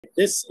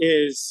This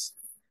is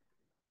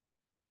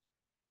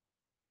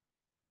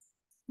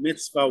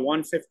Mitzvah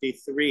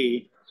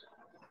 153.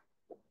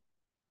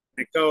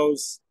 It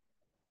goes,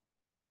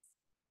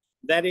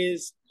 that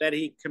is, that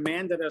he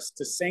commanded us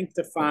to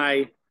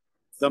sanctify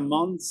the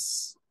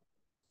months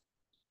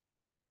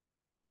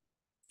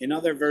in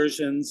other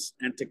versions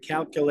and to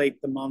calculate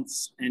the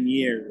months and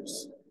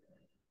years.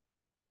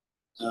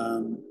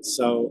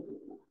 So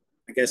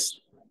I guess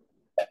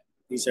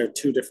these are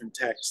two different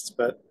texts,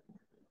 but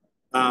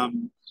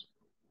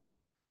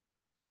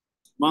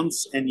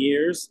months and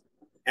years.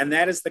 And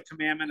that is the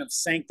commandment of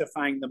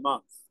sanctifying the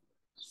month.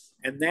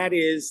 And that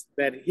is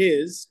that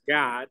his,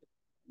 God,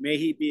 may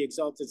he be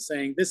exalted,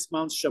 saying, this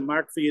month shall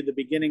mark for you the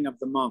beginning of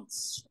the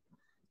months.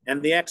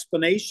 And the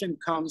explanation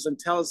comes and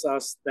tells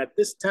us that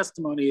this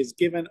testimony is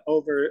given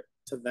over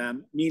to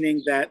them,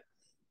 meaning that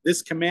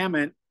this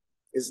commandment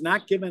is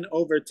not given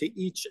over to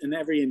each and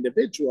every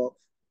individual,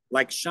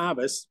 like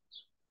Shabbos,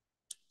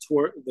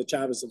 toward the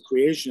Shabbos of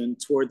creation,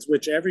 towards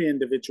which every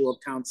individual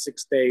counts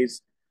 6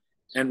 days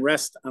and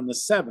rest on the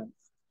seventh.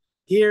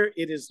 Here,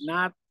 it is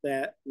not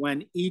that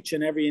when each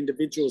and every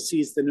individual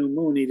sees the new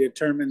moon, he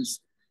determines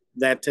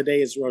that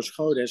today is Rosh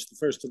Chodesh, the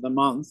first of the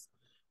month,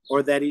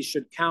 or that he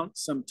should count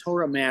some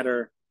Torah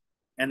matter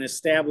and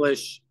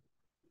establish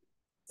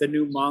the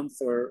new month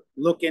or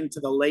look into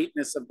the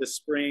lateness of the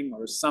spring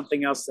or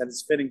something else that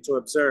is fitting to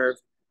observe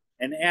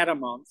and add a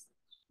month.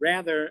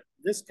 Rather,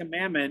 this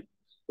commandment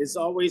is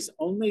always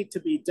only to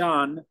be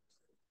done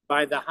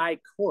by the high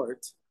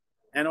court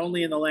and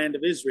only in the land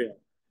of Israel.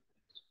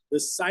 The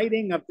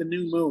sighting of the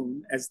new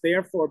moon has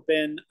therefore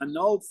been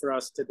annulled for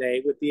us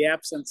today with the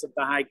absence of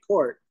the high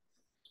court,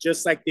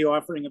 just like the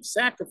offering of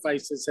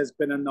sacrifices has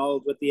been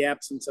annulled with the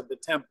absence of the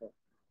temple.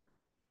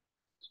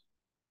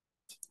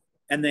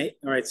 All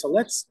right, so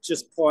let's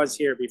just pause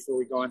here before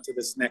we go into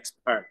this next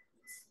part.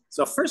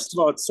 So first of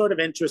all, it's sort of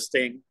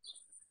interesting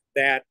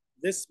that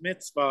this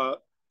mitzvah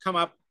come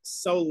up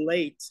so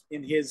late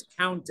in his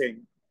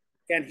counting.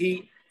 And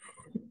he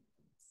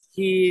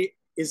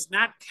is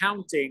not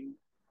counting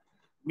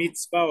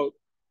mitzvot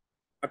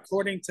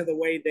according to the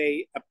way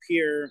they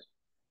appear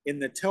in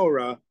the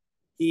Torah.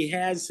 He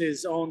has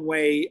his own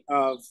way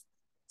of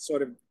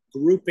sort of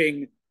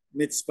grouping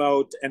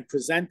mitzvot and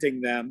presenting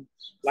them,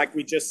 like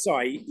we just saw.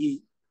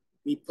 He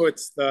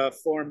puts the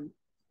four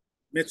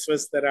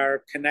mitzvahs that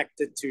are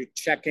connected to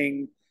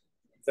checking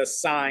the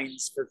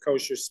signs for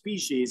kosher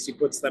species. He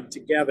puts them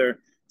together.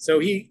 So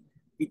he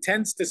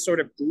tends to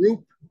sort of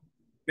group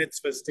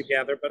mitzvahs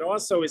together, but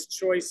also his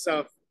choice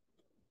of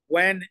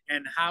when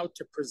and how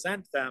to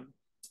present them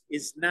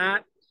is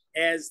not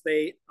as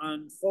they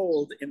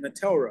unfold in the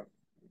Torah.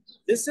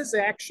 This is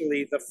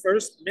actually the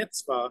first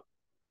mitzvah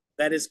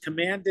that is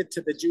commanded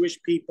to the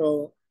Jewish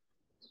people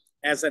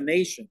as a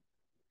nation.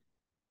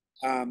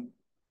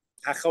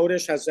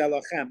 HaChodesh hazeh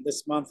lachem,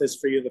 this month is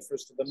for you, the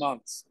first of the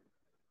months.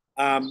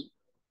 And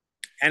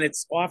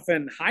it's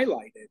often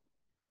highlighted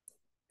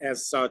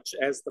as such,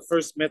 as the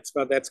first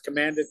mitzvah that's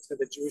commanded to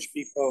the Jewish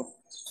people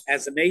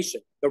as a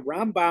nation. The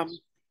Rambam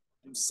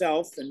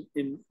himself,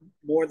 in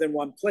more than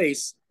one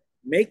place,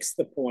 makes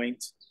the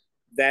point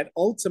that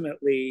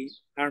ultimately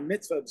our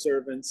mitzvah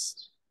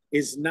observance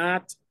is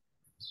not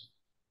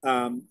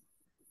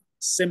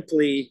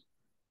simply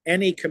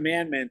any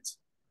commandment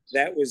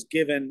that was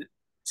given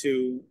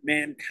to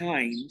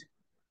mankind,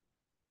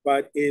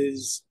 but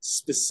is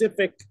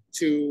specific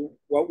to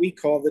what we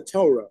call the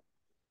Torah,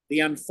 the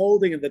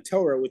unfolding of the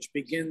Torah, which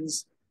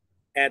begins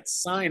at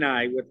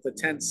Sinai with the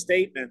 10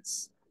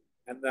 statements,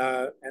 and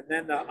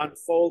then the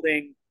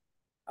unfolding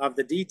of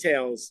the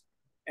details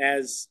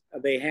as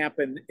they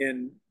happen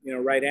in,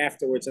 right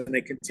afterwards, and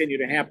they continue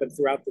to happen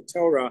throughout the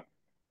Torah.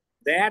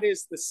 That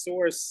is the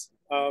source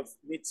of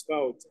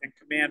mitzvot and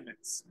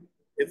commandments.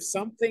 If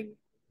something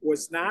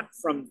was not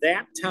from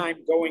that time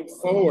going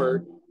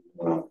forward,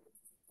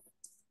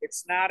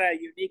 it's not a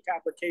unique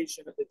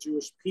application of the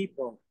Jewish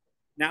people.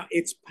 Now,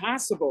 it's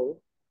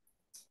possible,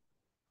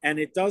 and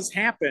it does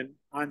happen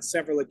on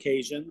several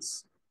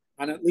occasions,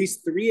 on at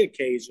least 3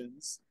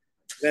 occasions,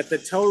 that the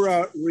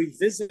Torah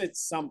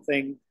revisits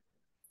something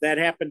that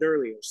happened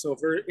earlier. So,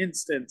 for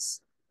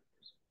instance,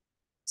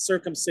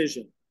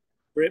 circumcision,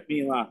 Brit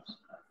Milah.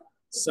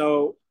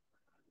 So,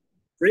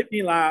 Brit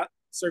Milah,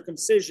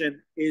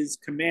 circumcision, is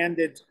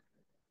commanded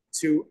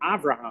to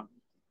Abraham.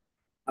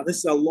 Now, this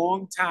is a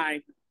long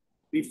time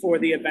before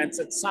the events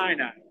at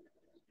Sinai.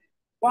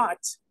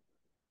 But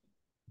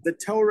the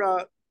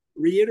Torah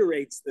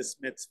reiterates this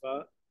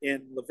mitzvah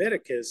in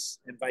Leviticus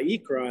and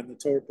Vayikra, in the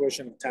Torah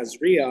portion of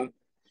Tazria.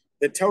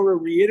 The Torah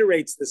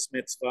reiterates this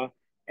mitzvah,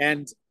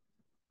 and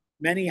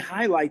many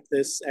highlight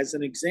this as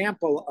an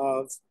example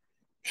of,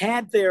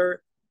 had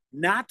there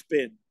not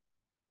been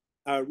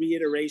a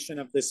reiteration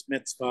of this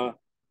mitzvah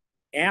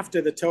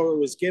after the Torah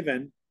was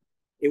given,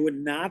 it would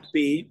not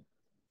be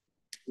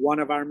one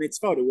of our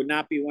mitzvot. It would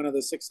not be one of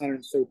the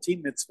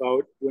 613 mitzvot.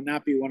 It would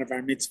not be one of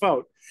our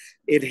mitzvot.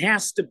 It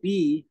has to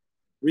be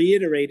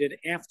reiterated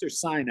after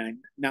Sinai.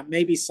 Now,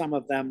 maybe some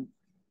of them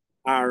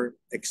are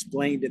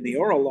explained in the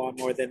oral law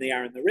more than they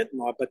are in the written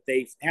law, but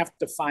they have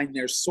to find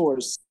their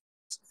source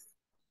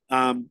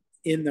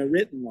in the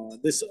written law.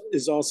 This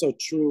is also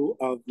true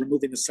of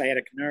removing the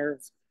sciatic nerve,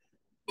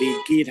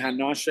 the gid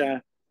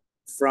hanosha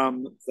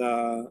from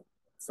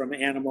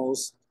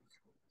animals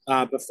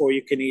before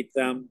you can eat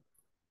them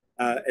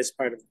as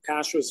part of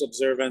kashrus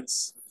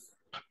observance.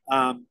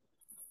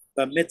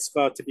 The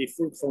mitzvah to be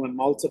fruitful and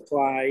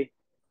multiply,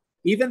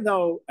 even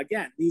though,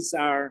 again, these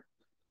are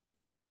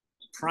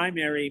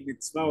primary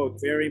mitzvot,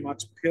 very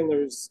much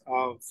pillars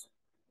of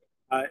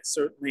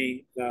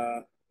certainly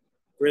the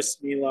bris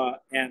milah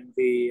and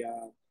the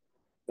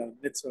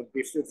mitzvah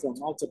be fruitful and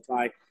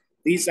multiply.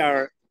 These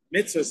are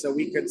mitzvahs that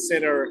we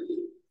consider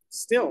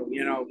still,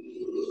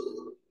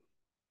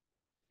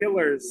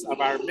 pillars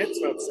of our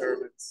mitzvah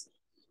observance.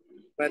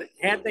 But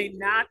had they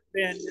not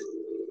been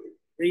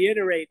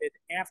reiterated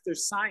after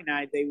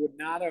Sinai, they would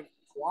not have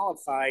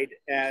qualified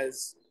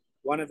as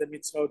one of the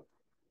mitzvot.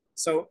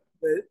 So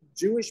the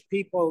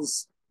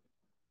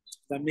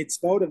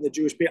mitzvot of the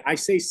Jewish people, I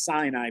say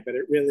Sinai, but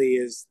it really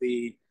is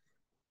the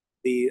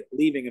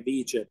leaving of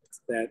Egypt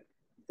that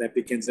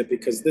begins it,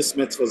 because this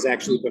mitzvah is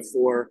actually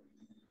before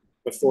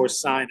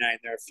Sinai, and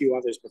there are a few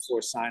others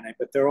before Sinai,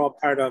 but they're all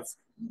part of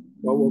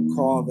what we'll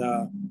call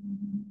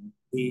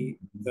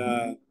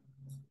the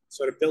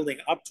sort of building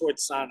up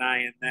towards Sinai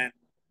and then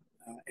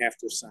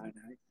after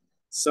Sinai.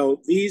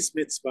 So these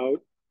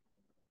mitzvot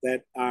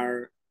that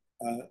are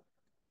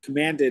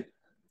commanded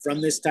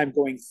from this time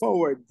going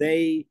forward,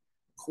 they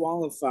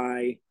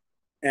qualify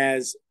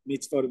as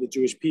mitzvot of the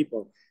Jewish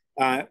people.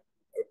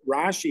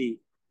 Rashi,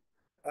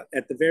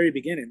 at the very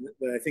beginning,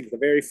 I think the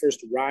very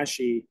first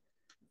Rashi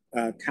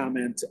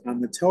comment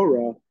on the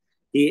Torah,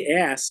 he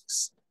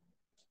asks,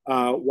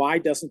 why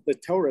doesn't the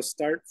Torah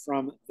start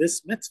from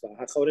this mitzvah,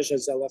 HaChodesh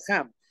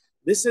HaZelachem?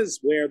 This is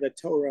where the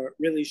Torah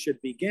really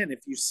should begin.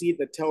 If you see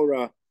the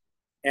Torah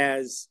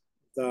as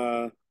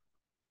the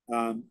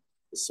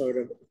sort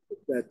of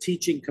the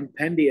teaching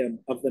compendium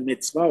of the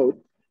mitzvot,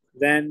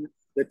 then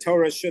the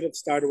Torah should have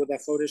started with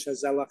HaChodesh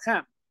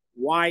HaZelachem.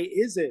 Why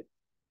is it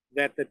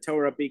that the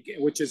Torah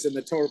which is in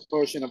the Torah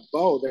portion of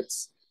Bo,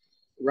 that's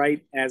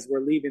right as we're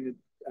leaving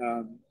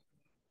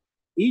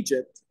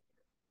Egypt?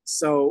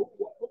 So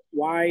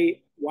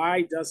why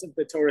doesn't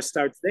the Torah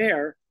start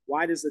there?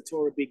 Why does the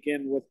Torah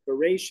begin with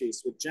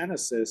Bereshis, with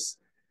Genesis?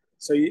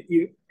 So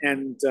he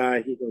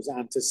goes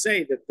on to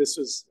say that this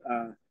was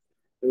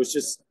it was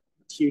just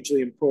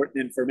hugely important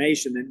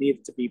information that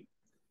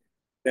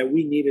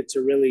we needed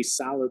to really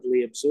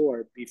solidly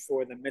absorb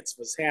before the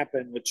mitzvahs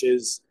happen, which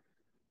is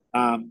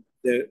how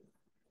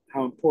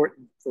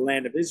important the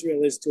land of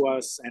Israel is to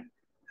us, and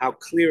how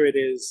clear it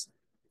is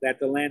that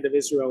the land of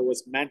Israel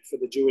was meant for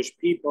the Jewish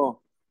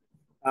people.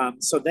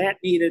 So that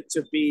needed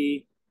to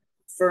be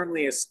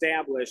firmly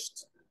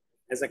established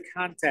as a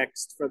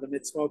context for the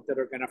mitzvot that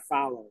are going to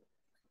follow.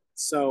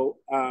 So,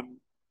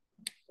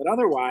 but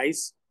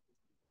otherwise,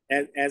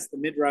 as the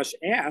Midrash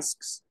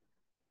asks,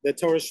 the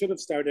Torah should have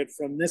started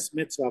from this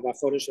mitzvah of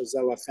HaChodesh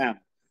HaZelachem.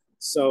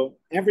 So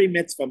every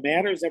mitzvah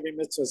matters, every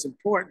mitzvah is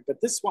important,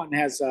 but this one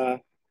has a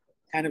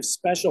kind of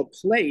special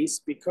place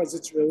because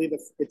it's really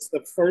it's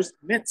the first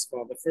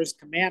mitzvah, the first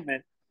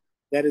commandment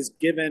that is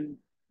given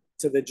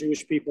to the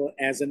Jewish people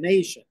as a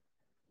nation.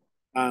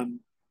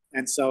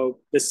 And so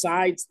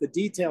besides the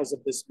details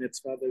of this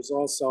mitzvah, there's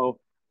also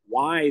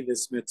why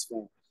this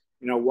mitzvah,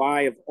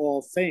 why of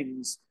all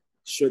things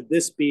should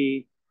this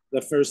be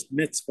the first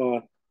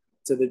mitzvah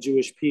to the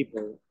Jewish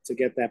people to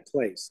get that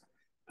place.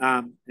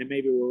 And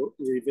maybe we'll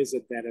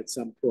revisit that at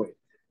some point.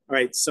 All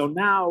right, so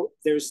now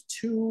there's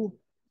two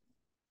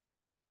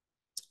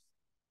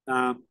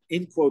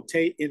in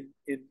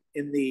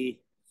the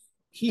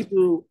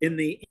Hebrew, in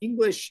the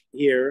English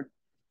here,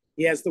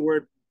 he has the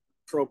word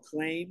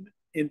proclaim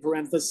in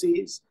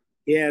parentheses.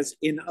 He has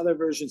in other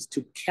versions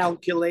to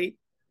calculate.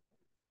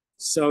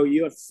 So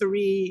you have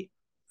three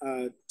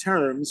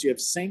terms. You have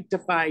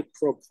sanctify,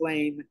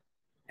 proclaim,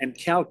 and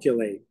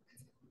calculate.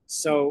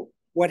 So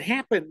what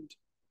happened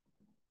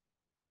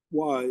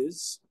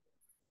was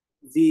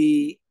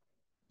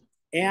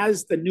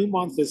as the new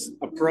month is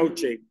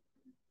approaching,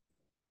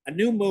 a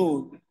new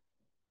moon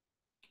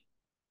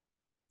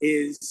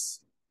is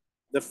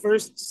the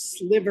first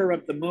sliver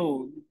of the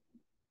moon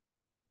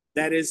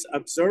that is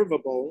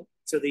observable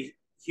to the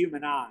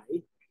human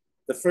eye,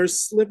 the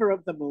first sliver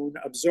of the moon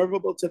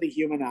observable to the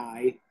human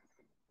eye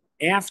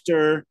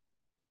after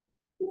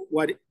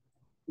what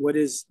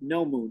is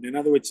no moon. In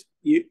other words,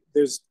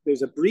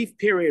 there's a brief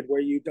period where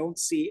you don't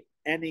see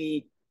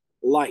any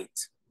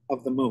light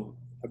of the moon,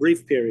 a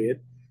brief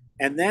period.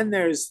 And then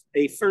there's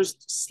a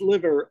first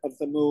sliver of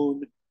the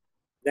moon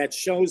that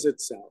shows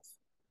itself.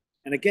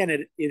 And again,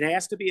 it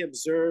has to be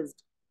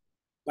observed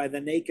by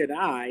the naked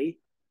eye.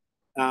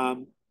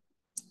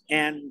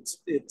 And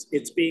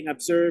it's being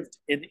observed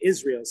in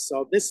Israel.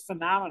 So this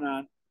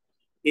phenomenon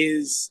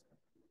is,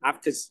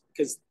 because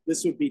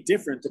this would be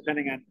different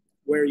depending on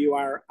where you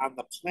are on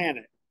the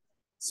planet.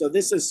 So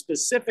this is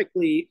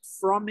specifically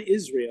from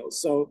Israel.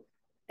 So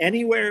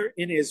anywhere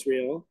in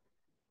Israel,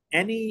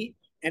 any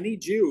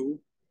Jew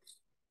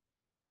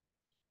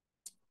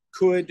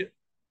could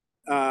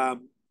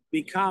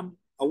become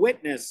a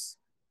witness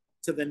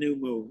to the new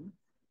moon.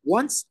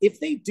 Once, if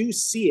they do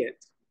see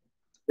it,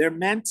 they're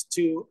meant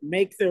to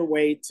make their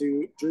way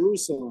to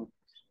Jerusalem.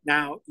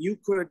 Now, you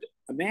could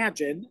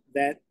imagine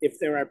that if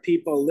there are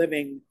people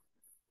living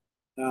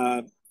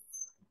a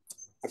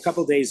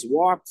couple days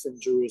walk from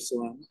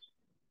Jerusalem,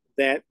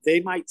 that they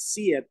might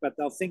see it, but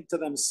they'll think to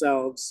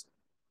themselves,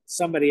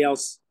 somebody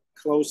else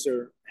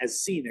closer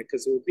has seen it,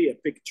 because it would be a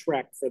big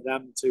trek for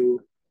them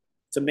to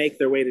make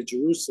their way to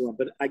Jerusalem.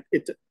 But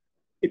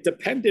it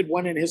depended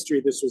when in history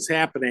this was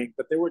happening,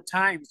 but there were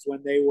times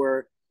when they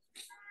were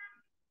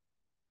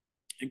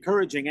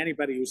encouraging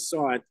anybody who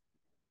saw it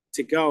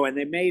to go, and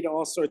they made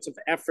all sorts of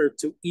effort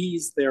to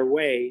ease their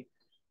way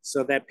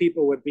so that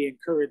people would be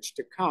encouraged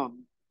to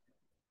come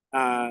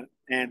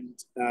and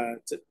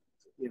to,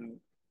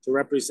 to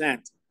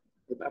represent.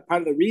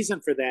 Part of the reason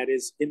for that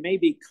is it may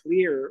be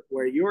clear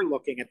where you're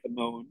looking at the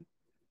moon,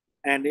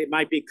 and it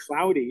might be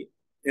cloudy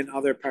in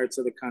other parts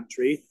of the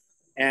country.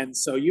 And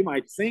so you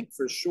might think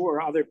for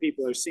sure other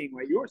people are seeing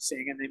what you're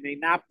seeing, and they may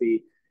not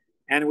be.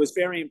 And it was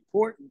very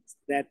important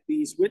that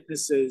these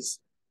witnesses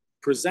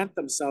present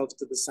themselves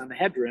to the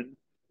Sanhedrin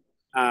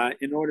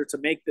in order to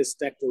make this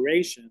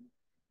declaration,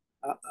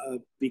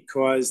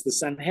 because the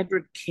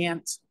Sanhedrin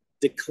can't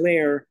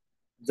declare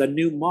the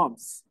new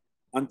month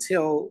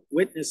until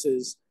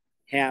witnesses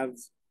have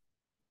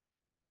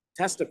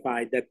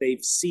testified that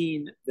they've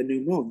seen the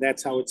new moon.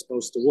 That's how it's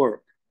supposed to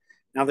work.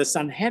 Now, the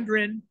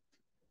Sanhedrin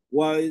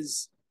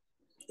was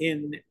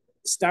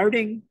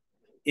starting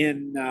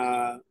in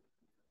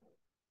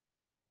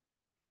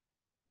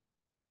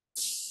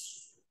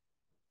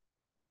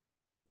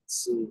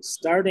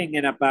starting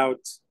in about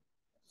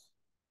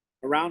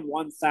around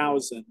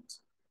 1000,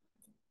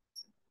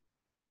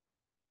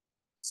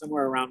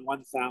 somewhere around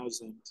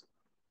 1000,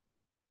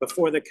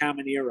 before the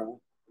Common Era.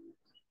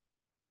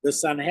 The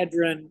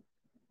Sanhedrin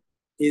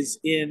is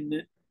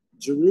in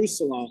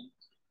Jerusalem,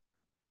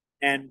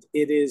 and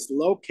it is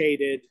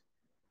located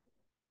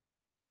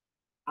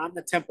on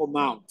the Temple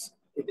Mount.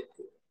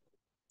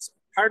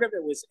 Part of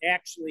it was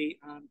actually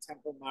on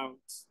Temple Mount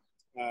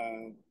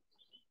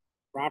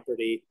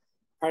property.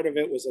 Part of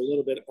it was a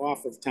little bit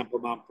off of Temple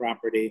Mount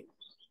property.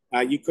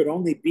 You could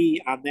only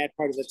be on that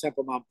part of the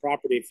Temple Mount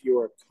property if you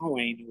were a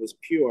Kohen who was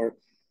pure.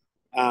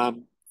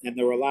 And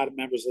there were a lot of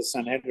members of the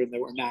Sanhedrin that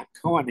were not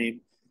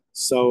Kohanim,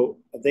 so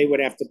they would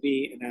have to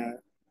be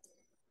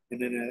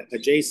in an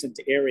adjacent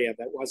area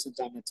that wasn't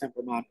on the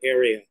Temple Mount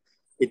area.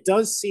 It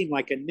does seem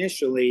like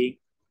initially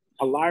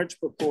a large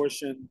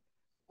proportion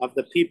of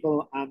the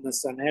people on the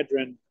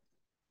Sanhedrin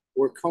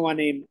were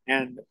Kohanim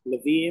and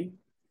Levim.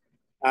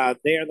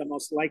 They are the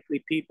most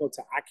likely people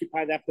to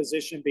occupy that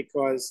position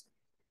because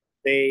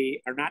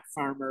they are not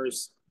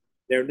farmers.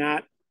 They're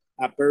not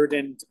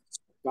burdened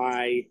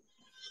by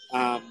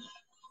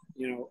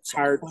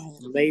hard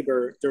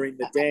labor during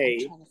the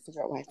day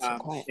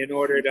in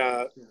order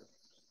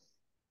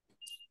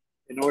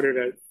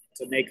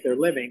to make their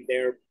living.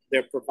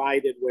 They're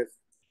provided with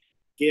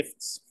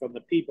gifts from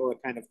the people, a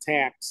kind of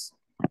tax,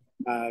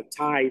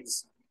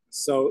 tithes.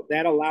 So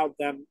that allowed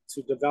them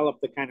to develop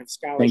the kind of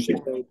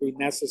scholarship that would be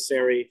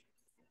necessary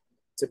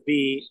to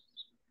be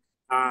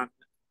on.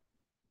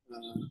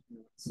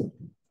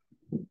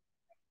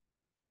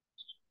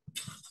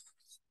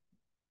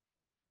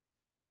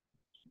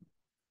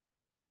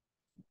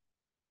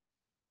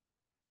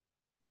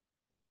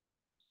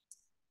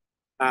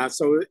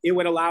 So it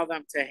would allow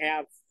them to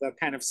have the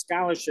kind of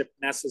scholarship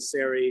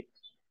necessary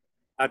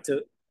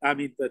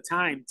the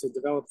time to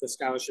develop the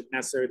scholarship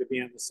necessary to be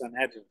on the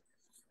Sanhedrin.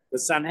 The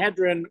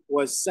Sanhedrin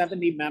was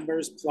 70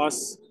 members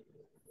plus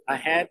a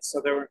head, so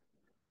there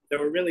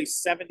were really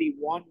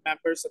 71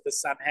 members of the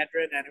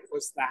Sanhedrin, and it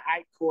was the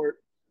High Court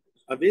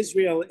of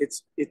Israel.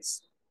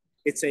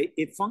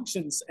 It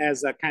functions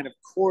as a kind of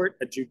court,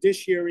 a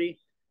judiciary,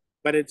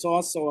 but it's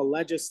also a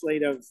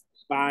legislative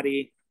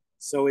body.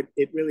 So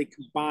it really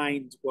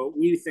combined what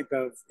we think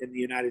of in the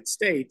United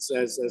States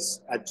as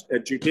a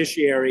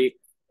judiciary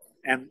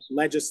and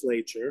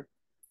legislature.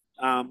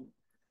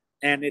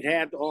 And it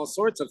had all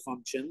sorts of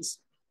functions,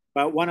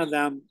 but one of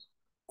them,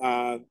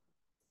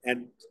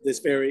 and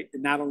this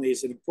not only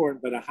is it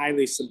important, but a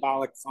highly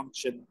symbolic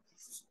function,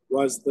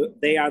 was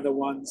they are the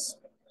ones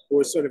who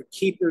are sort of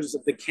keepers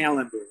of the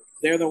calendar.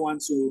 They're the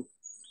ones who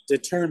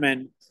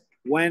determine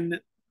when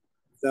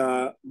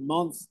the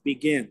month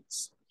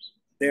begins.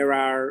 There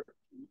are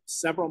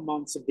several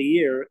months of the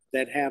year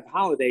that have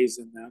holidays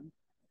in them,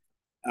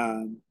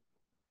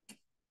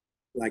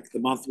 like the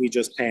month we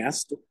just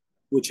passed,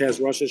 which has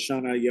Rosh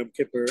Hashanah, Yom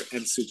Kippur,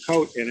 and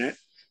Sukkot in it.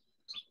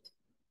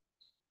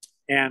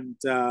 And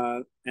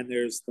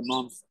there's the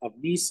month of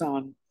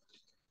Nisan,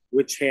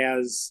 which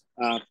has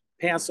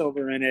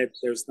Passover in it.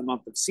 There's the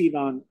month of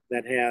Sivan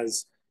that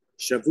has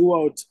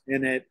Shavuot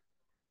in it.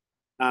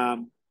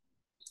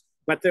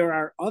 But there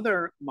are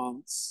other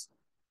months,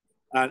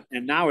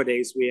 and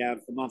nowadays we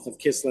have the month of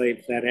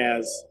Kislev that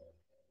has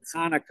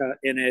Hanukkah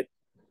in it,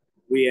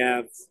 We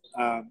have,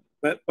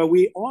 but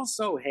we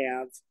also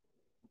have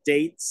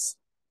dates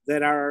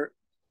that are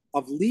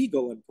of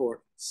legal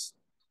importance.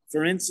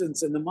 For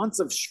instance, in the months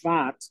of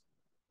Shvat,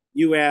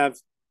 you have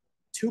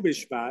Tu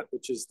B'Shvat,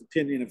 which is the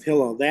opinion of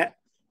Hillel. That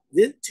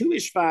the Tu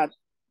B'Shvat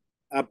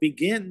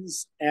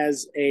begins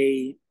as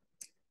a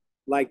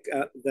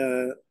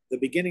the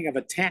beginning of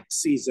a tax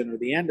season or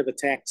the end of a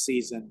tax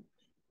season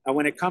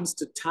when it comes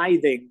to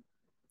tithing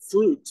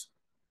fruit.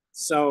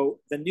 So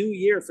the new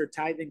year for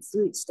tithing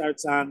fruit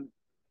starts on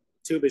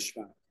Tu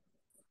B'Shvat.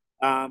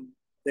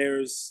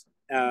 There's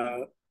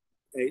the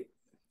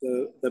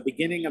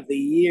beginning of the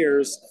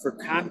years for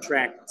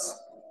contracts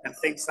and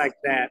things like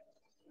that.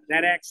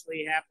 That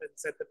actually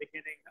happens at the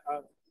beginning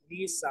of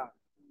Nisan.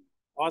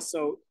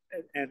 Also,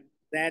 and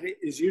that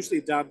is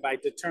usually done by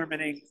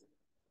determining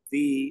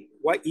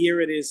what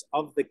year it is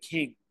of the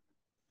king.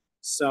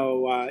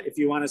 So if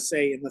you want to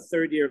say in the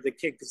third year of the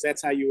king, because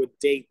that's how you would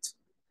date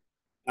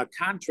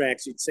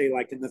contracts, you'd say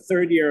like in the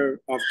third year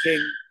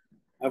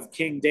of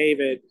King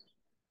David,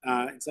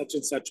 in such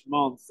and such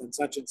month and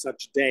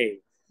such day.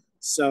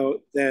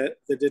 So the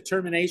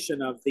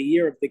determination of the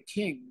year of the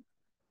king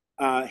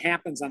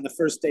happens on the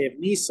first day of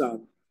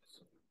Nisan.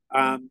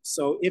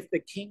 So if the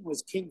king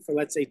was king for,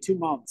 let's say, 2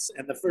 months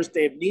and the first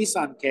day of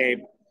Nisan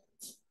came,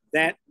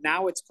 that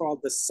now it's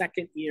called the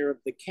second year of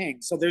the king.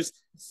 So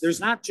there's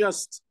not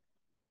just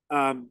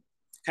kind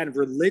of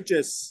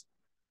religious,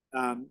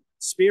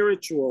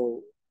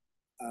 spiritual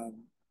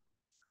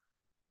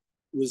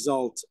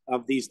result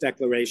of these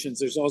declarations.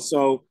 There's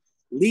also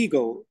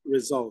legal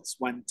results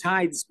when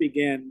tithes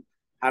begin,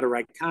 how to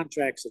write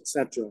contracts,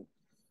 etc.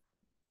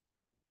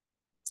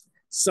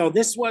 So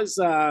this was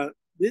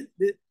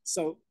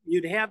so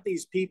you'd have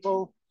these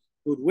people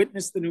who'd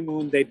witness the new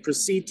moon. They'd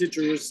proceed to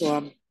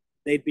Jerusalem.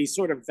 They'd be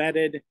sort of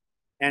vetted,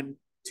 and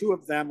 2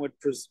 of them would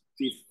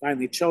be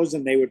finally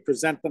chosen. They would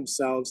present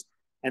themselves,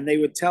 and they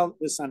would tell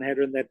the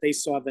Sanhedrin that they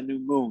saw the new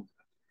moon.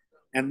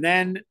 And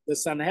then the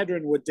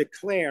Sanhedrin would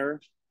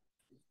declare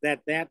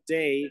that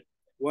day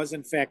was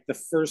in fact the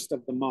first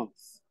of the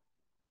month.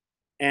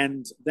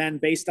 And then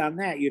based on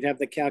that, you'd have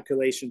the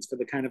calculations for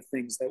the kind of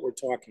things that we're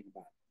talking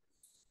about.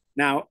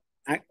 Now,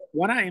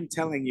 what I am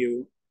telling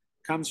you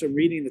comes from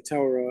reading the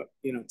Torah,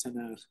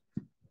 Tanakh.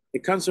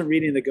 It comes from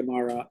reading the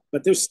Gemara,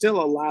 but there's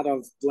still a lot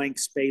of blank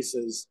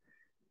spaces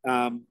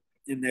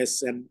in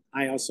this. And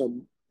I also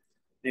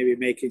may be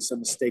making some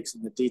mistakes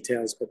in the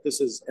details, but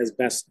this is as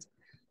best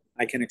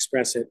I can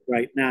express it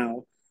right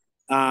now.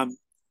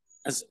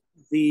 As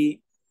the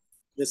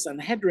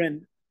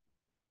Sanhedrin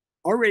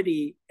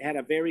already had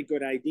a very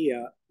good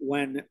idea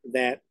when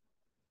that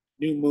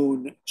new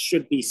moon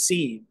should be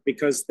seen,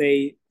 because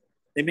they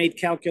made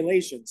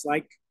calculations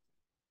like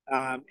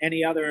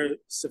any other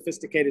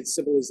sophisticated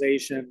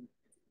civilization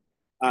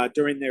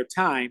during their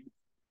time.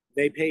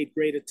 They paid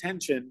great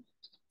attention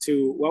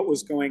to what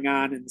was going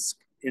on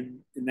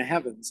in the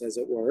heavens, as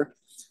it were.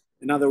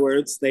 In other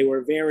words, they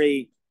were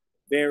very,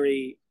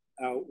 very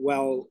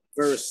well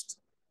versed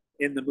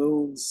in the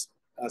moon's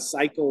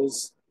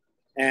cycles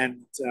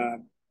and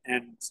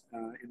in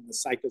the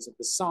cycles of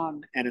the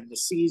sun and in the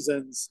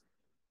seasons.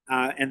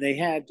 And they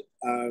had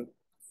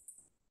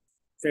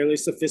fairly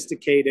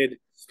sophisticated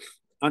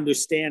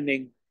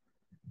understanding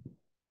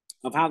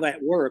of how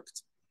that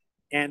worked.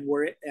 And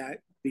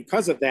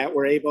because of that,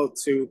 we're able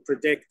to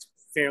predict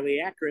fairly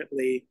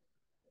accurately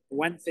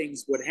when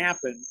things would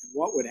happen and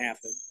what would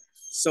happen.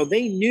 So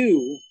they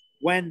knew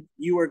when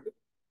you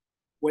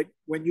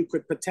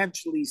could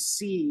potentially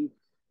see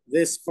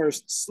this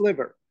first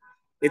sliver.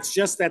 It's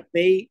just that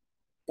they,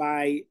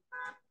 by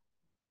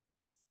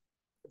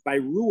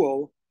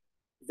rule,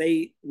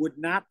 they would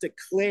not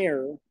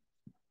declare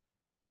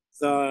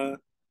the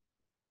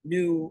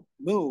new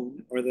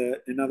moon, or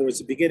in other words,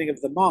 the beginning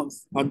of the month,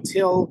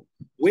 until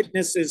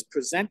witnesses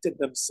presented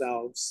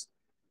themselves,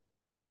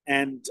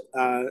 and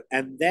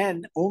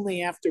then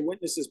only after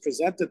witnesses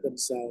presented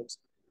themselves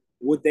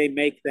would they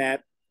make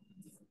that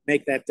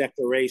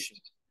declaration.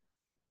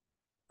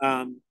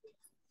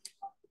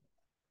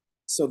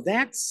 So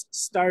that's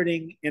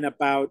starting in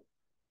about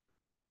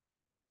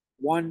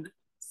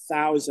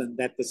 1000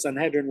 that the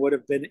Sanhedrin would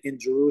have been in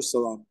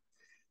Jerusalem.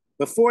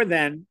 Before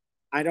then,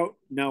 I don't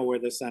know where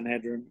the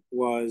Sanhedrin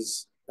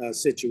was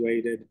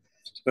situated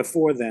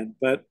before then,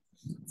 but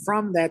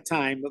from that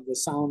time of the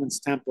Solomon's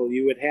Temple,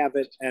 you would have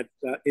it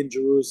in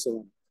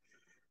Jerusalem.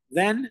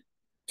 Then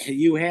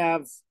you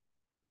have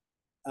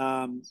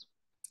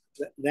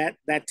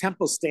that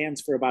temple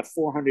stands for about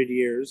 400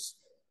 years,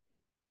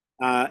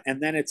 and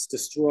then it's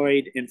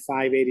destroyed in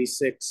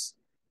 586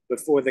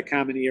 before the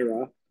Common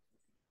Era.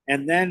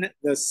 And then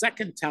the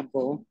second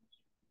temple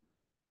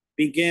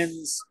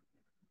begins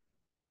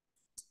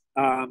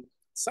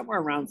somewhere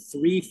around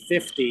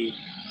 350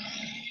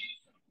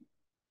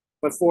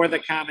 before the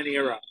Common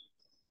Era.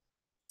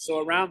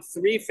 So around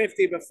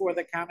 350 before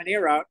the Common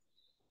Era,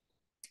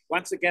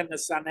 once again, the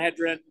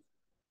Sanhedrin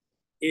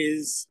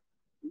is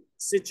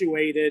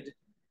situated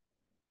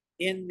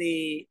in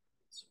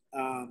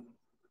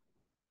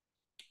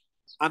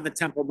on the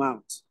Temple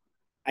Mount.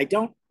 I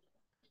don't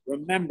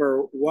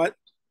remember what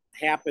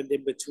happened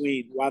in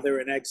between while they're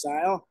in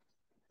exile.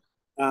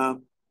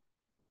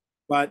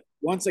 But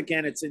once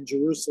again, it's in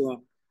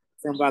Jerusalem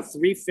from about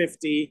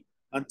 350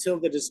 until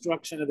the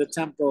destruction of the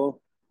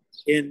temple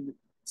in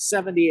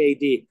 70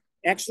 AD.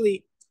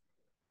 Actually,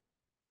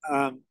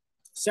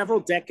 several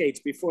decades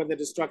before the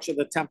destruction of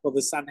the temple,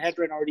 the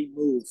Sanhedrin already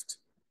moved.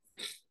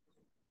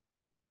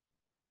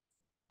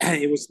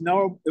 It was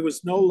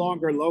no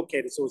longer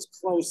located, so it was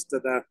close to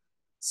the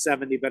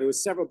 70, but it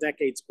was several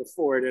decades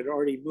before it had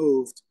already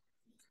moved.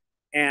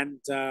 And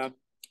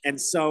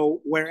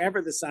so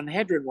wherever the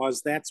Sanhedrin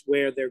was, that's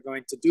where they're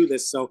going to do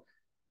this. So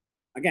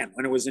again,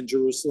 when it was in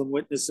Jerusalem,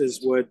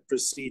 witnesses would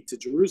proceed to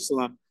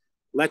Jerusalem.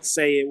 Let's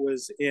say it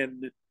was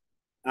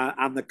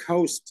on the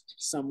coast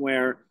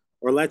somewhere,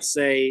 or let's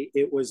say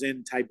it was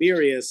in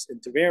Tiberias, in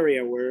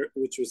Tiberia,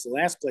 which was the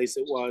last place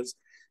it was.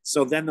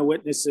 So then the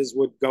witnesses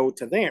would go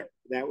to there.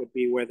 That would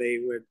be where they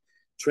would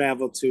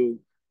travel to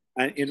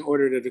in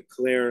order to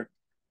declare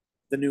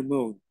the new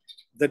moon.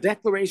 The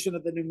declaration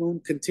of the new moon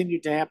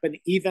continued to happen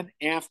even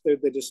after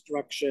the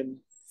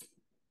destruction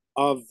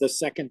of the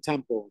second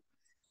temple.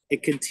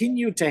 It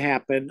continued to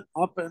happen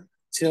up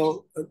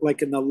until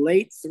like in the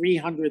late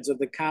 300s of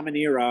the Common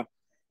Era.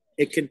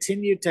 It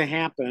continued to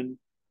happen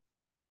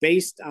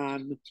based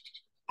on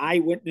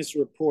eyewitness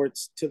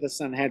reports to the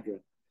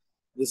Sanhedrin.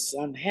 The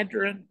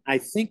Sanhedrin, I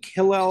think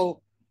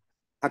Hillel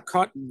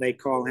HaKatan, they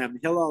call him,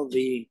 Hillel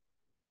the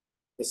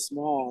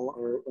small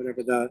or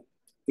whatever,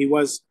 he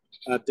was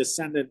a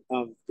descendant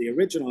of the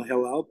original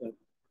Hillel, but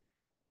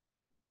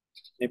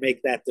they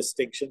make that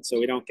distinction so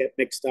we don't get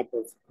mixed up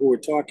of who we're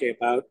talking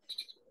about.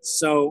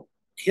 So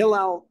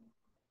Hillel,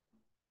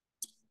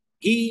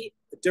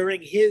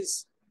 during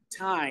his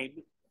time,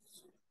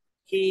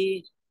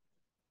 he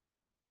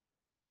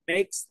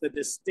makes the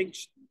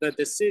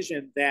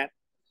decision that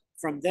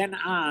from then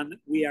on,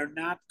 we are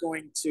not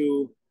going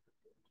to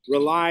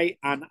rely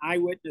on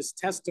eyewitness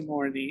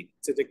testimony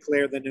to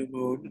declare the new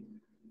moon,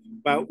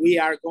 but we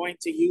are going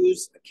to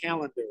use a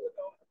calendar.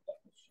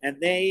 And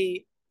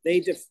they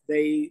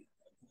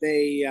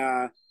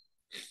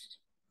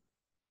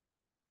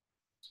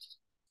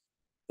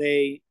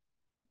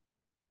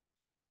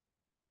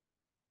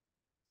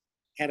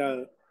had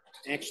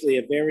actually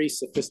a very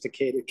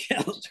sophisticated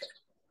calendar,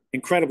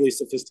 incredibly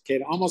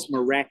sophisticated, almost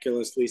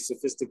miraculously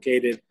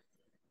sophisticated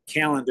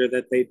calendar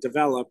that they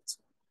developed.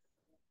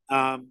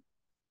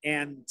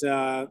 And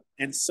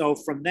so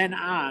from then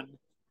on,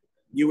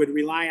 you would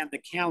rely on the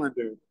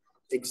calendar.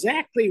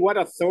 Exactly what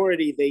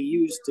authority they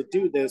use to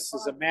do this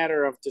is a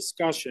matter of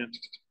discussion.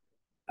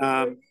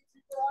 There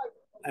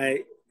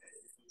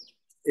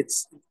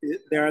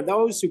are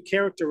those who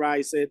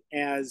characterize it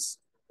as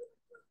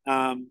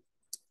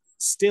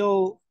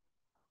still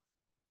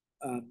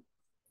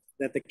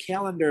that the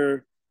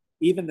calendar,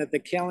 even that the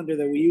calendar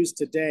that we use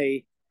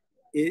today,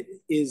 it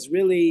is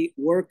really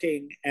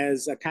working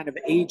as a kind of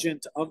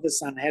agent of the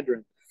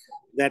Sanhedrin,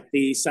 that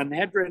the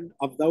Sanhedrin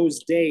of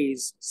those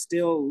days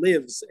still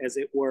lives, as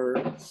it were,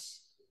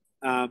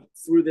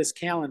 through this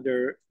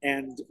calendar.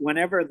 And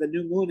whenever the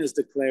new moon is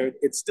declared,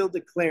 it's still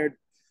declared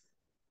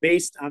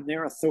based on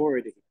their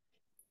authority.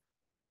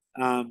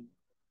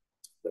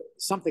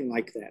 Something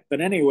like that.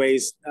 But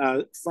anyways,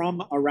 from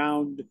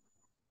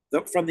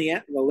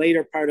the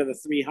later part of the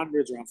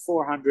 300s, around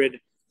 400,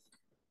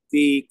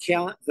 the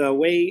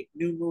way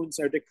new moons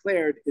are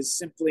declared is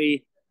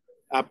simply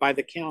by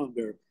the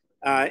calendar.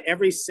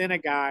 Every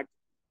synagogue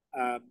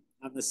on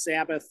the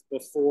Sabbath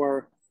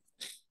before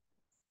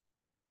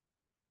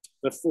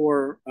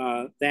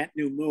that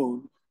new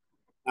moon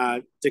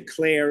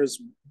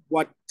declares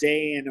what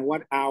day and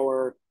what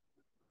hour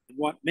and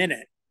what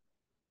minute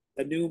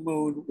the new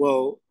moon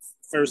will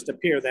first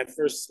appear. That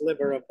first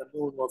sliver of the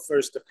moon will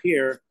first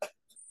appear,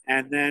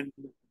 and then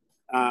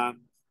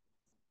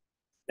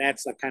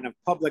that's a kind of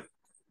public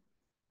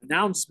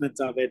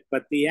announcement of it.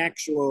 But the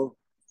actual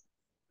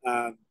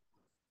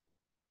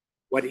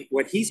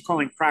what he's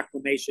calling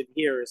proclamation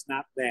here is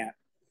not that.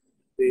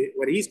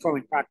 What he's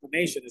calling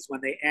proclamation is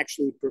when they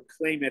actually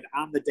proclaim it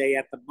on the day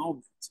at the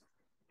moment.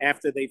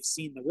 After they've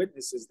seen the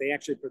witnesses, they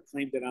actually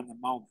proclaimed it on the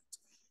moment.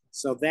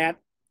 So that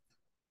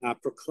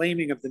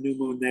proclaiming of the new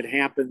moon that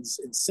happens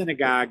in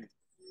synagogue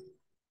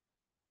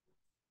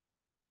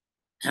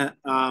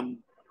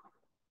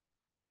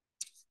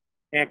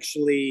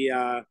actually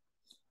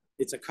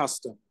it's a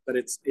custom, but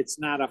it's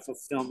not a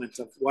fulfillment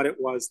of what it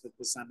was that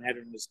the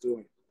Sanhedrin was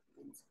doing.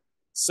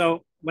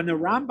 So when the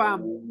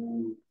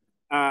Rambam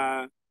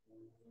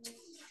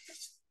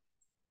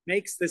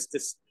makes this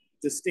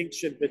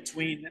distinction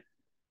between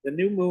the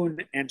new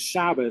moon and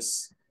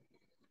Shabbos,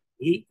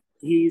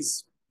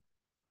 his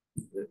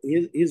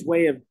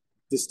way of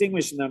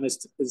distinguishing them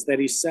is that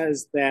he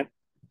says that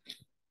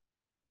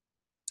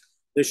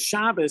the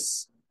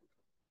Shabbos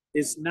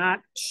is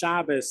not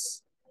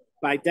Shabbos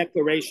by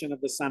declaration of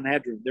the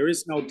Sanhedrin. There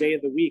is no day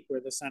of the week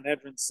where the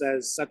Sanhedrin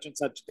says such and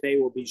such day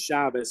will be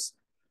Shabbos,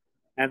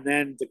 and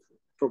then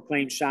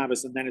proclaim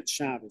Shabbos, and then it's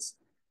Shabbos.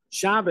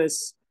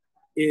 Shabbos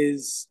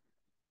is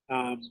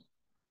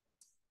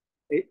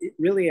it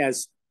really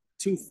has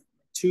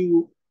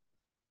two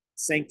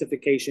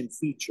sanctification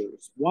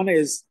features. One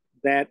is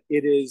that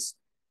it is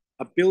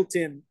a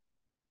built-in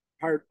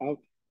part of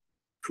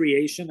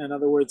creation. In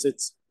other words,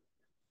 it's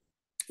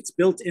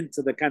built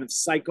into the kind of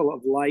cycle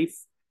of life.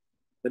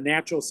 The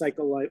natural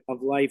cycle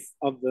of life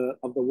of the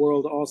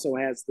world also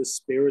has the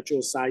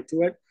spiritual side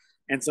to it,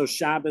 and so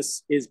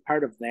Shabbos is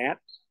part of that.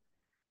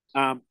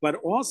 But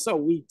also,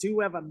 we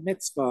do have a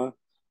mitzvah,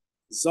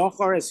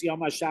 Zochar es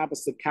Yom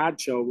HaShabbos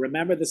L'Kadsho,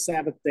 remember the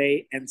Sabbath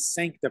day and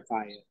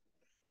sanctify it.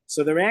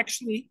 So there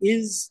actually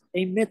is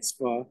a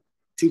mitzvah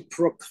to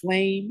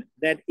proclaim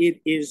that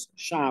it is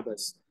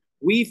Shabbos.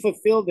 We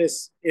fulfill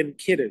this in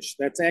Kiddush.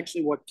 That's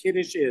actually what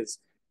Kiddush is.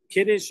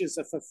 Kiddush is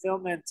a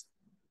fulfillment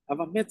of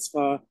a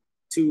mitzvah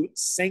to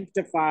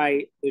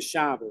sanctify the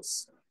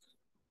Shabbos.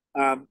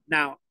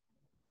 Now,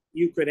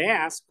 you could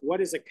ask,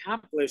 what is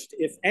accomplished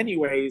if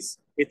anyways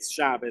it's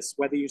Shabbos,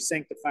 whether you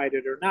sanctified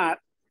it or not?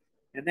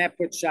 And that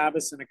puts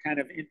Shabbos in a kind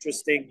of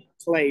interesting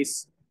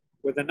place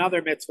with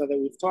another mitzvah that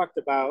we've talked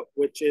about,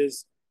 which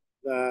is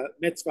the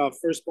mitzvah of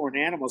firstborn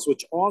animals,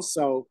 which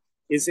also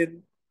is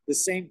in the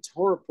same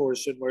Torah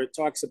portion where it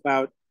talks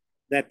about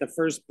that the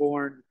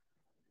firstborn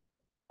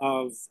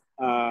of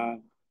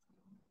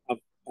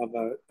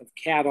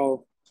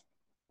cattle,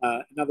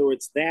 in other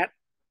words, that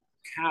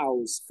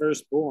cow's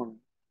firstborn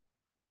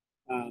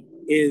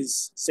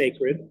is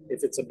sacred.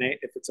 If it's a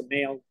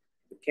male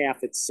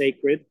calf, it's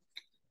sacred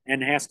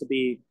and has to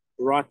be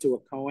brought to a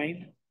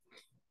Kohen.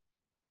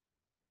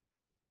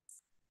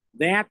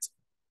 That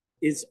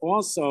is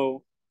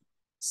also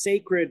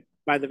sacred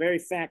by the very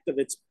fact of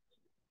its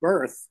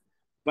birth,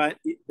 but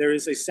there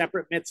is a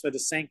separate mitzvah to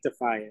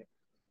sanctify it.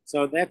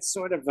 So that's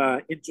sort of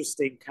an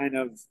interesting kind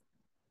of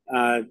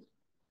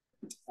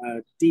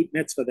deep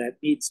mitzvah that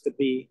needs to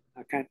be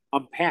kind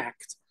of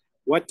unpacked.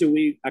 What do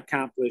we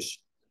accomplish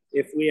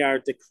if we are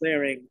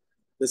declaring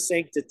the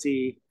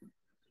sanctity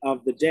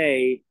of the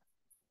day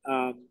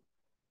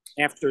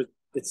after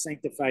it's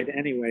sanctified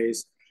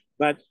anyways?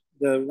 But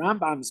the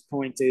Rambam's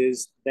point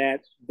is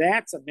that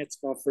that's a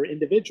mitzvah for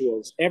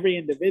individuals. Every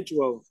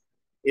individual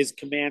is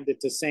commanded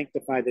to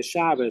sanctify the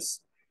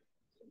Shabbos.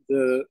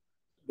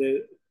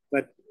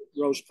 But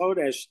Rosh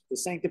Chodesh, the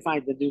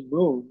sanctifying the new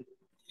moon,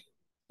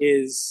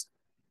 is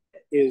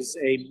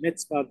a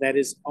mitzvah that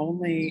is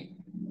only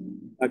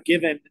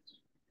given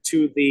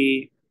to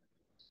the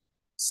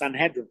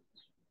Sanhedrin.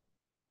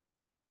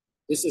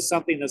 This is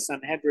something the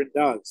Sanhedrin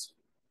does.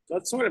 So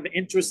it's sort of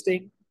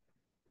interesting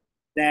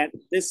that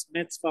this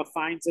mitzvah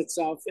finds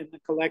itself in the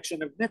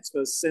collection of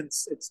mitzvahs,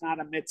 since it's not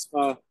a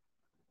mitzvah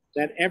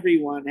that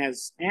everyone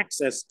has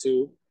access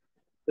to.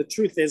 The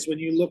truth is, when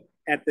you look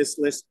at this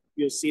list,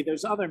 you'll see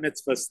there's other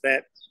mitzvahs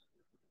that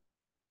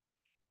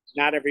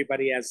not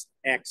everybody has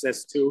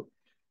access to.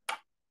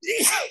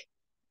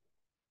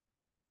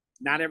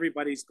 Not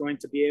everybody's going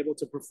to be able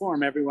to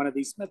perform every one of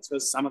these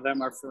mitzvahs. Some of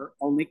them are for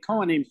only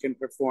Kohanim can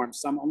perform,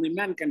 some only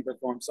men can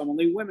perform, some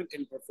only women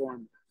can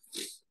perform.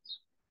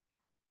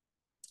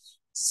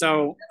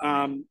 So,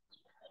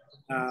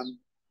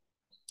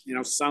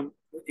 some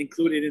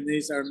included in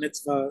these are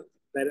mitzvah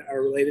that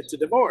are related to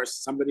divorce.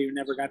 Somebody who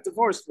never got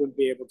divorced wouldn't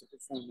be able to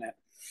perform that.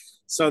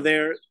 So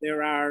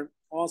there are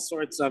all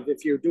sorts of,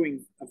 if you're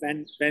doing a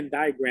Venn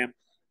diagram,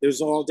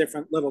 there's all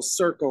different little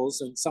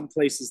circles, and some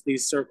places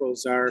these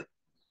circles are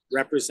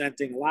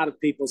representing a lot of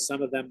people.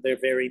 Some of them, they're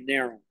very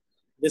narrow.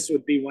 This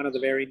would be one of the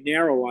very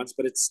narrow ones,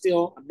 but it's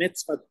still a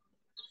mitzvah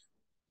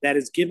that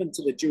is given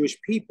to the Jewish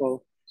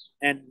people,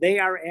 and they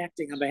are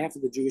acting on behalf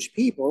of the Jewish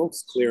people,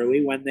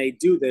 clearly, when they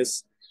do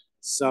this.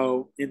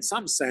 So in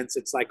some sense,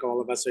 it's like all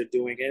of us are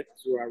doing it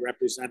through our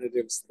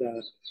representatives,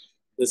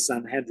 the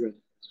Sanhedrin.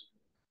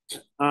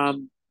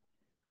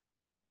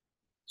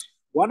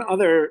 One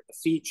other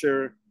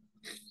feature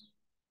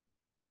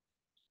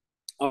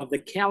of the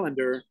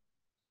calendar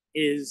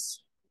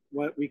is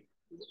what we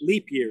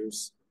leap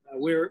years.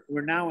 We're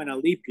now in a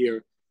leap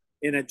year.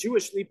 In a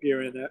Jewish leap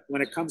year,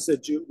 when it comes to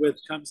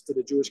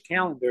the Jewish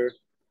calendar,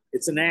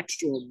 it's an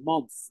actual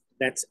month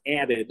that's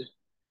added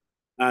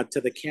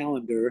to the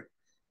calendar.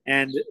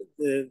 And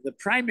the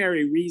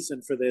primary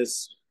reason for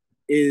this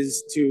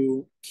is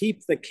to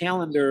keep the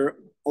calendar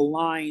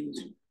aligned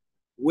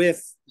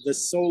with the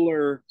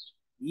solar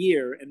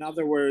year. In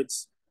other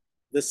words,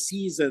 the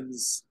season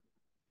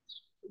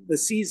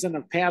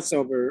of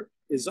Passover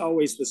is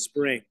always the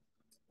spring.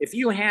 If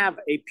you have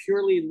a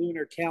purely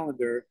lunar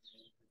calendar,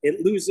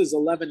 it loses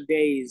 11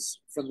 days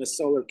from the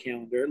solar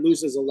calendar. It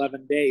loses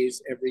 11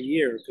 days every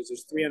year because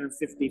there's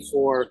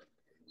 354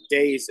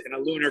 days in a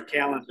lunar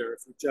calendar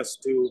if you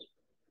just do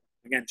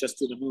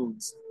the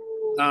moons.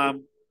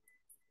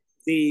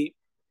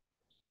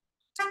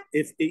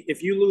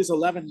 If you lose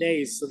 11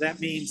 days, so that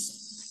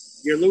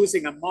means you're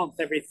losing a month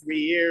every 3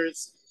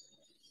 years.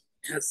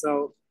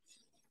 So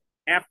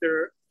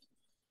after,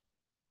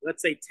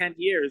 let's say, 10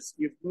 years,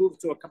 you've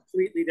moved to a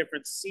completely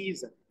different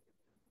season.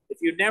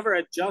 If you never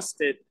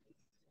adjusted,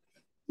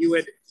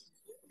 the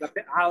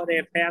holiday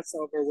of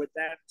Passover would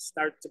then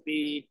start to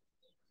be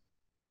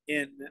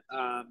in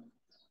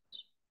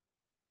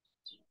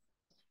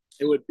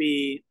it would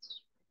be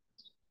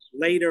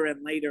later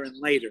and later and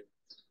later,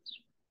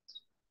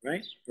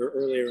 right? Or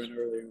earlier and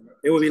earlier.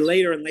 It would be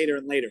later and later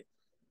and later.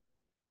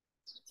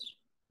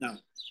 No,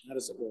 how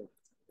does it work?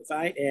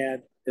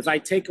 If I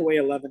take away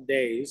 11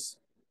 days,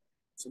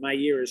 so my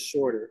year is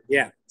shorter.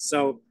 Yeah.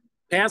 So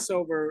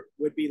Passover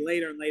would be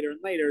later and later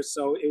and later.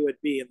 So it would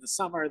be in the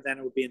summer, then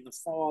it would be in the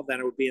fall, then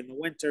it would be in the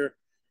winter.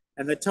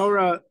 And the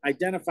Torah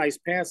identifies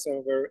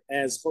Passover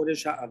as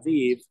Chodesh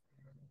HaAviv.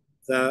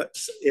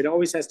 It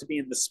always has to be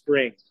in the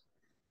spring.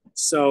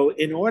 So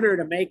in order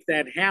to make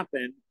that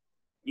happen,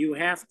 you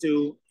have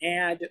to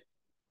add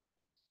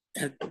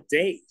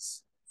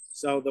days.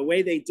 So the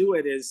way they do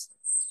it is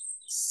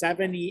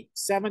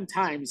 77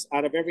 times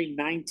out of every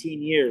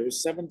 19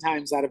 years, 7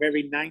 times out of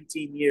every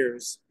 19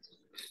 years,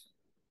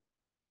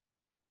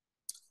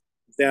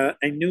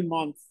 a new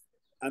month,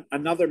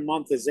 another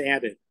month is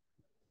added.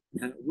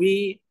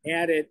 We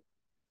added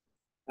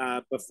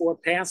before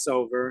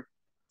Passover,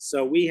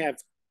 so we have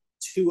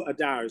 2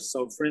 Adars.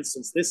 So for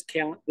instance, this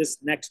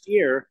next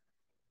year,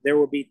 there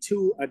will be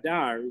 2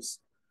 Adars,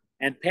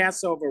 and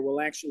Passover will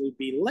actually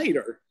be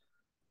later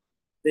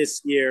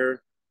this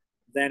year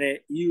than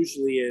it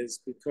usually is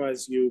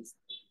because you've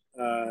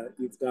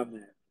done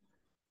that.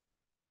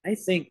 I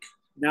think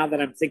now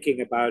that I'm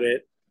thinking about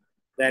it,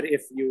 that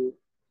the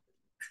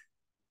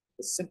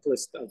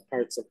simplest of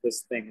parts of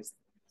this thing is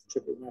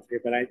tripping up here,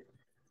 but I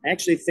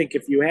actually think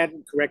if you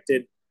hadn't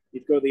corrected,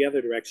 you'd go the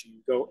other direction.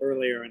 You'd go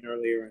earlier and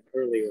earlier and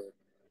earlier.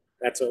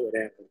 That's what would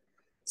happen.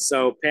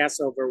 So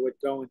Passover would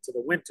go into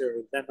the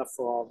winter, then the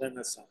fall, then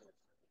the summer,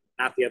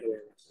 not the other way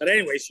around. But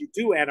anyways, you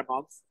do add a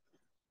month.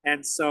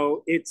 And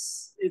so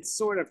it's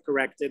sort of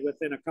corrected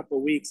within a couple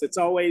of weeks. It's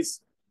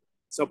always,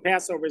 so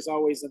Passover is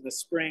always in the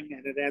spring,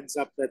 and it ends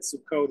up that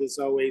Sukkot is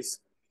always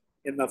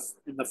in the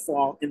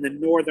fall, in the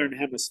northern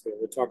hemisphere.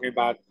 We're talking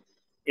about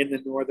in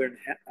the northern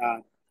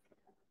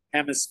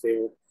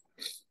hemisphere.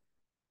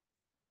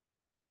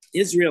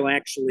 Israel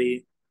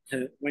actually,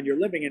 when you're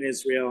living in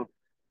Israel,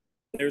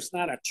 there's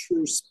not a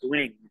true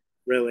spring,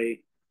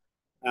 really.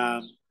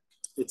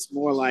 It's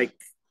more like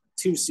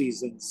 2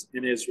 seasons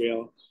in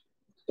Israel.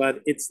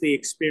 But it's the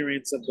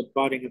experience of the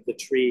budding of the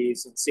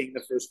trees and seeing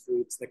the first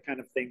fruits, the kind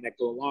of thing that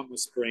go along with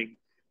spring,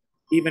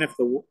 even if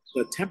the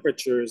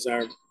temperatures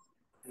are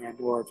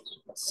more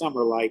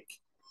summer-like.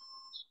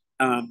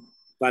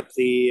 But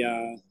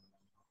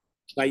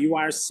you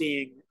are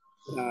seeing,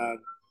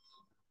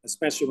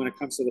 especially when it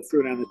comes to the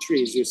fruit on the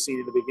trees, you're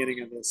seeing the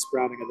beginning of the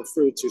sprouting of the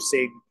fruits. You're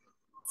seeing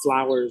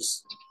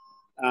flowers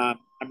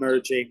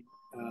emerging,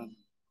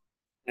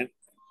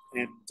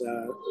 and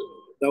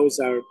those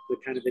are the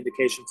kind of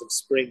indications of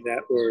spring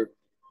that we're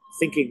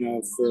thinking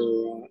of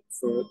for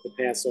the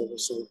Passover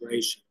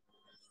celebration.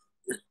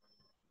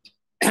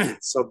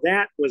 So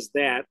that was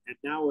that, and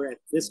now we're at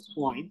this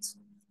point.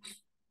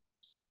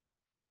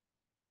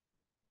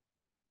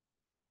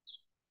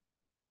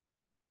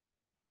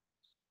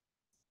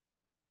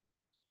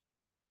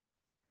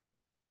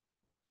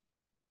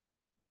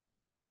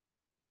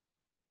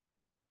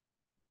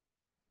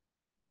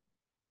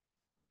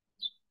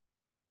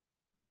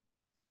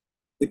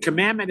 The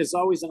commandment is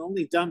always and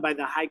only done by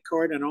the high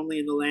court and only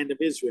in the land of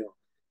Israel.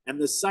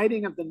 And the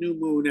sighting of the new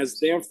moon has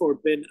therefore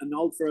been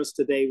annulled for us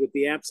today with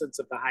the absence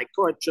of the high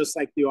court, just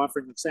like the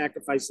offering of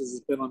sacrifices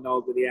has been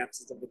annulled with the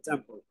absence of the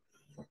temple.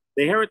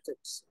 The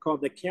heretics,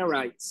 called the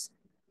Karaites,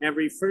 have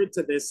referred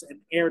to this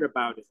and erred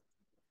about it.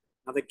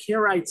 Now, the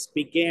Karaites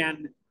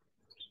began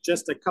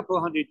just a couple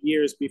hundred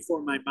years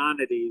before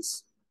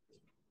Maimonides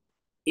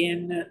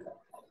in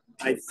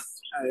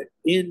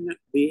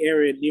the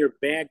area near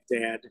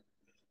Baghdad.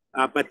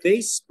 But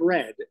they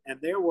spread,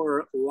 and there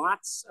were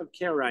lots of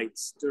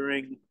Karaites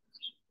during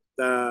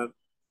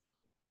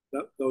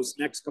those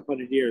next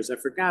couple of years. I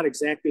forgot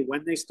exactly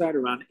when they started,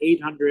 around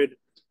 800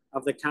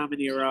 of the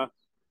Common Era,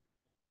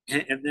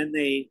 and then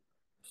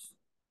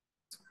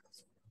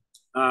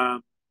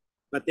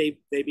but they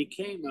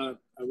became a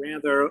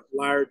rather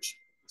large,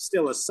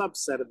 still a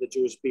subset of the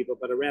Jewish people,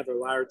 but a rather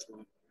large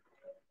one.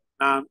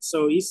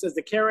 So he says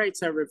the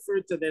Karaites have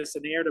referred to this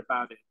and erred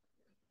about it.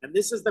 And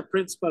this is the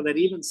principle that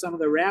even some of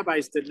the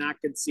rabbis did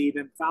not concede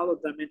and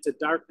followed them into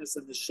darkness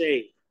and the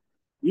shade.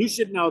 You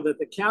should know that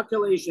the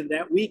calculation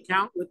that we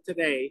count with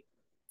today,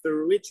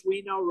 through which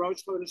we know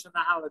Rosh Chodesh and the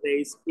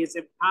holidays, is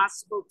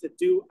impossible to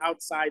do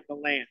outside the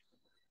land.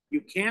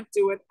 You can't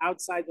do it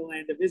outside the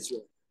land of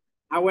Israel.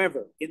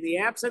 However, in the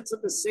absence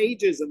of the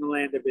sages in the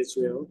land of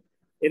Israel,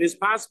 it is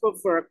possible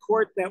for a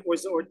court that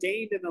was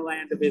ordained in the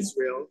land of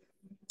Israel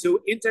to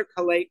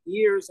intercalate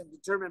years and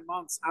determine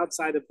months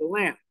outside of the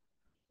land,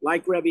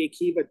 like Rabbi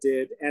Akiva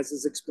did, as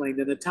is explained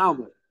in the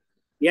Talmud.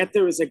 Yet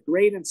there is a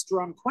great and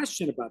strong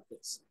question about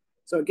this.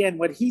 So again,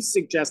 what he's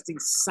suggesting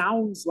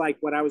sounds like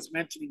what I was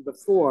mentioning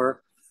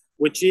before,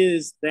 which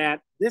is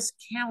that this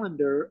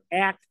calendar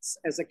acts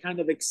as a kind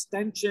of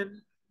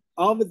extension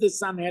of the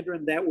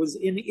Sanhedrin that was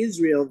in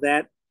Israel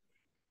that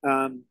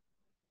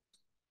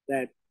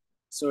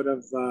sort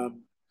of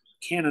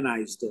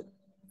canonized it.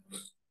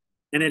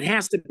 And it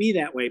has to be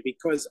that way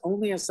because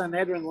only a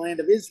Sanhedrin in the land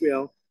of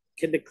Israel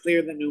can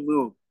declare the new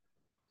moon.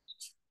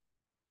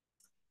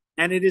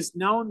 And it is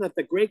known that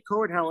the great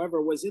court,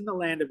 however, was in the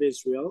land of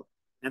Israel,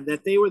 and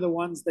that they were the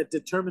ones that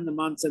determined the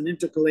months and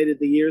intercalated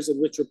the years in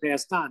which were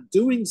passed on,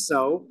 doing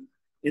so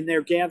in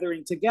their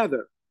gathering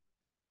together.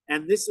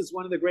 And this is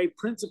one of the great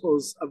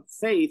principles of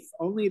faith.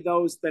 Only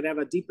those that have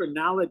a deeper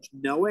knowledge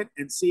know it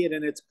and see it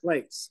in its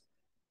place.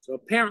 So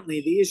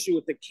apparently the issue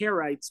with the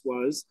Karaites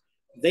was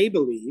they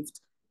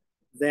believed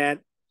that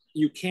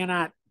you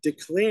cannot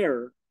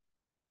declare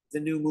the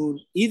new moon.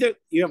 Either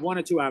you have one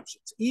or two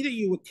options. Either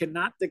you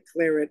cannot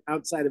declare it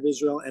outside of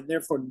Israel, and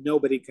therefore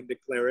nobody can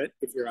declare it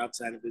if you're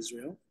outside of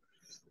Israel,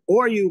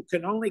 or you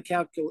can only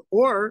calculate,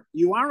 or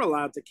you are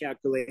allowed to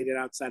calculate it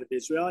outside of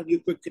Israel, and you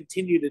could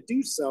continue to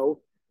do so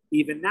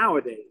even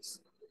nowadays.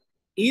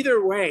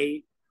 Either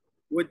way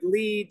would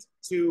lead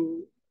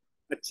to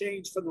a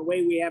change from the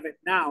way we have it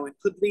now, and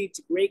could lead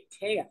to great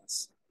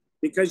chaos,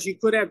 because you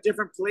could have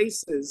different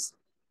places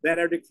that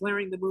are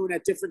declaring the moon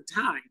at different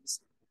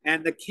times.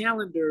 And the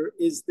calendar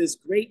is this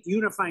great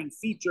unifying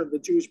feature of the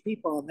Jewish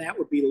people, and that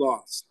would be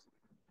lost.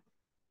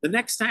 The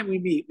next time we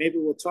meet, maybe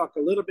we'll talk a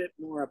little bit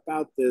more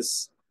about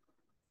this,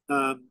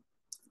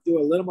 do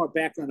a little more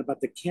background about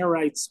the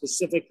Karaites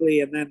specifically,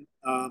 and then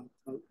a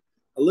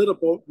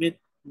little bit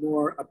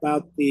more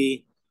about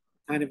the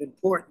kind of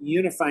important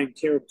unifying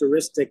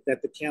characteristic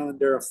that the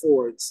calendar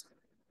affords,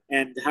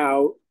 and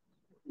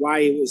why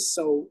it was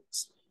so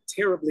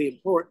terribly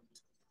important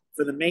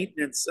for the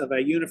maintenance of a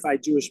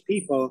unified Jewish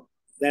people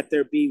that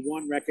there be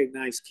one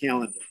recognized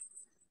calendar.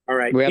 All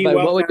right. Rabbi,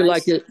 what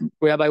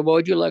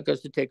would you like us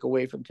to take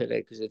away from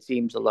today? Because it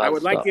seems a lot. I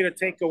would like you to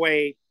take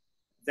away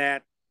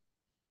that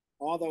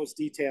all those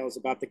details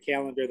about the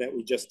calendar that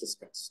we just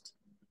discussed.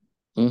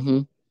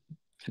 Mm-hmm.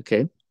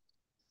 Okay.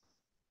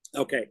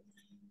 Okay.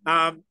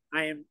 I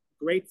am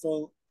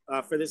grateful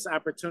for this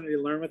opportunity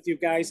to learn with you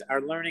guys.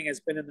 Our learning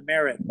has been in the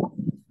merit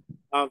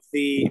of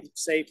the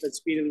safe and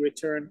speedy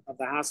return of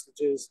the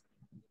hostages,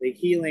 the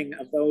healing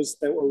of those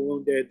that were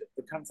wounded,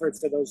 the comfort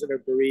for those that are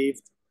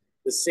bereaved,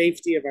 the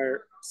safety of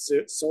our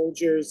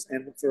soldiers,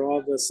 and for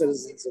all the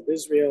citizens of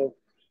Israel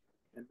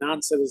and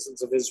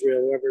non-citizens of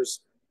Israel, whoever's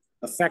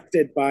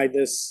affected by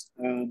this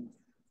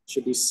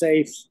should be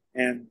safe,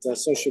 and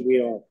so should we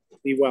all.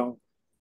 Be well.